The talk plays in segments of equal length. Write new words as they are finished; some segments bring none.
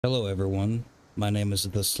Hello everyone, my name is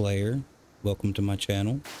The Slayer. Welcome to my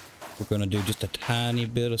channel. We're going to do just a tiny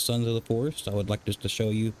bit of Sons of the Forest. I would like just to show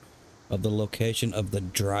you of the location of the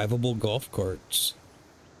drivable golf carts.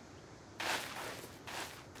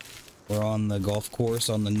 We're on the golf course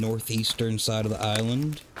on the northeastern side of the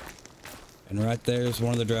island. And right there is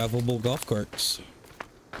one of the drivable golf carts.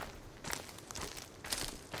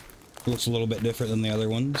 Looks a little bit different than the other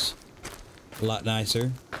ones. A lot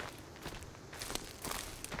nicer.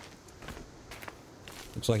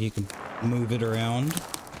 Looks like you can move it around.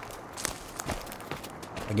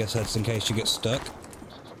 I guess that's in case you get stuck.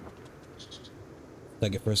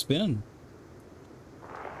 Take it for a spin.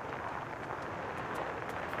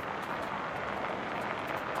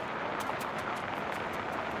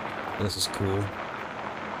 This is cool.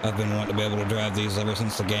 I've been wanting to be able to drive these ever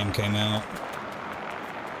since the game came out.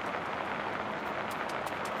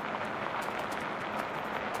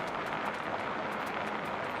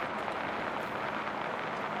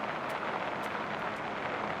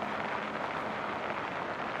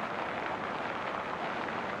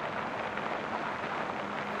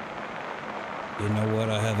 You know what?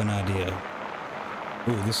 I have an idea.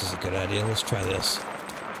 Ooh, this is a good idea. Let's try this.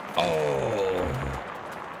 Oh!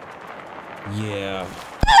 Yeah.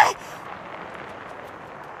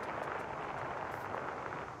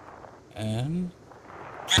 And...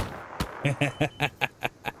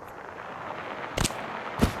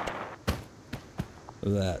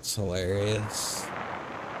 That's hilarious.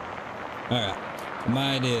 Alright.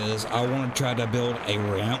 My idea is I want to try to build a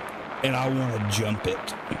ramp and I want to jump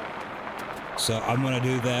it. So I'm going to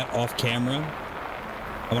do that off camera.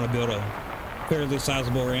 I'm going to build a fairly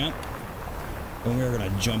sizable ramp. And we're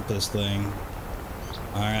going to jump this thing.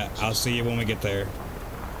 Alright, I'll see you when we get there.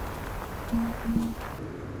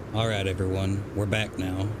 Alright everyone, we're back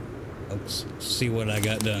now. Let's see what I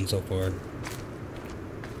got done so far.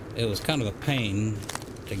 It was kind of a pain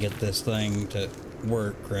to get this thing to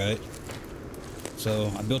work, right?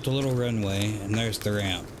 So I built a little runway and there's the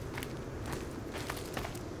ramp.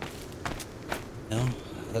 Now,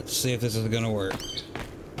 let's see if this is gonna work.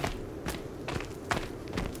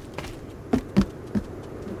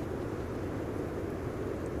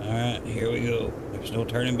 Alright, here we go. There's no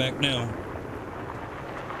turning back now.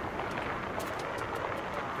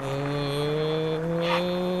 Oh,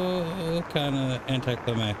 kind of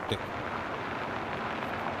anticlimactic.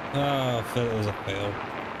 Oh, I thought it was a fail.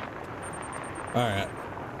 Alright,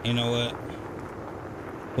 you know what?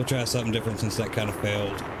 We'll try something different since that kind of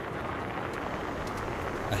failed.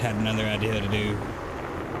 I had another idea to do.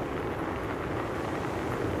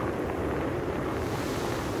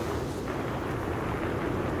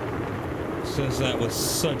 Since that was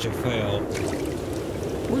such a fail,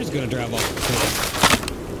 we're just gonna drive off the cliff.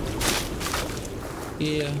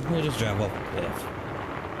 Yeah, we'll just drive off the cliff.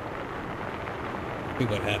 See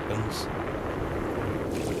what happens.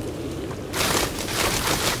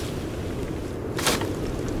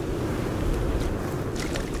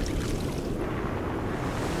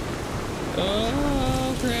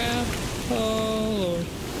 Oh crap! Oh Lord!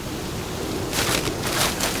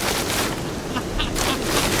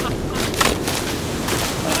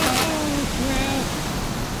 Oh crap!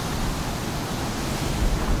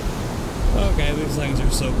 Okay, these things are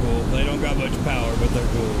so cool. They don't got much power, but they're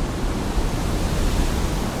cool.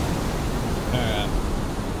 Alright.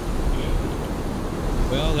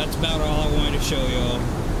 Well, that's about all I wanted to show y'all.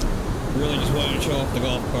 Really just wanted to show off the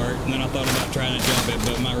golf cart, and then I thought about trying to jump it,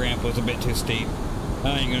 but my ramp was a bit too steep.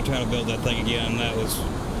 I ain't gonna try to build that thing again. That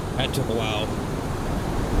took a while.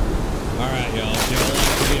 Alright, y'all. If y'all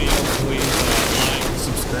like the video, please like,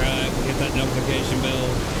 subscribe, hit that notification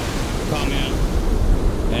bell, comment,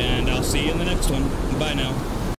 and I'll see you in the next one. Bye now.